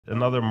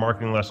Another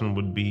marketing lesson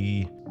would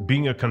be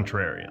being a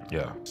contrarian.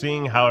 Yeah.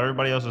 Seeing how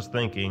everybody else is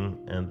thinking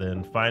and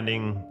then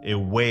finding a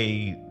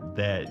way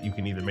that you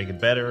can either make it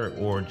better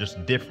or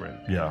just different.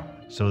 Yeah.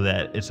 So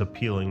that it's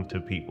appealing to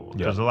people.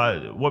 Yeah.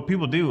 Because what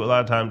people do a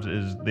lot of times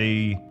is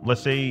let's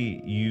say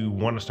you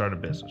want to start a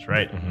business,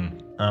 right?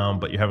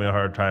 But you're having a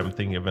hard time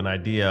thinking of an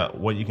idea.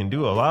 What you can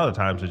do a lot of the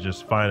times is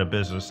just find a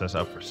business that's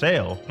up for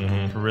sale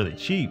for really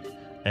cheap.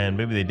 And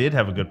maybe they did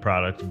have a good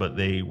product, but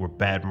they were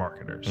bad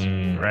marketers,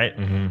 right?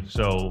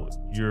 So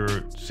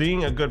you're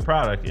seeing a good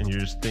product and you're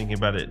just thinking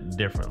about it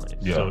differently.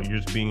 Yeah. So you're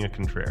just being a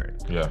contrarian.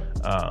 Yeah.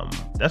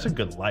 That's a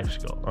good life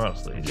skill,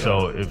 honestly. Yeah.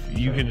 So if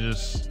you can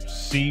just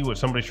see what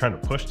somebody's trying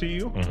to push to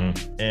you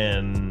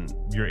and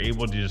you're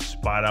able to just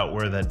spot out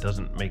where that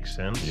doesn't make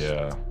sense,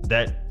 Yeah.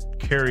 that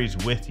carries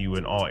with you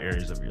in all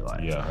areas of your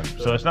life. Yeah.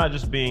 100%. So it's not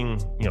just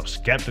being,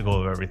 skeptical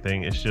of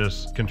everything. It's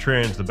just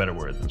contrarian's the better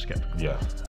word than skeptical. Yeah.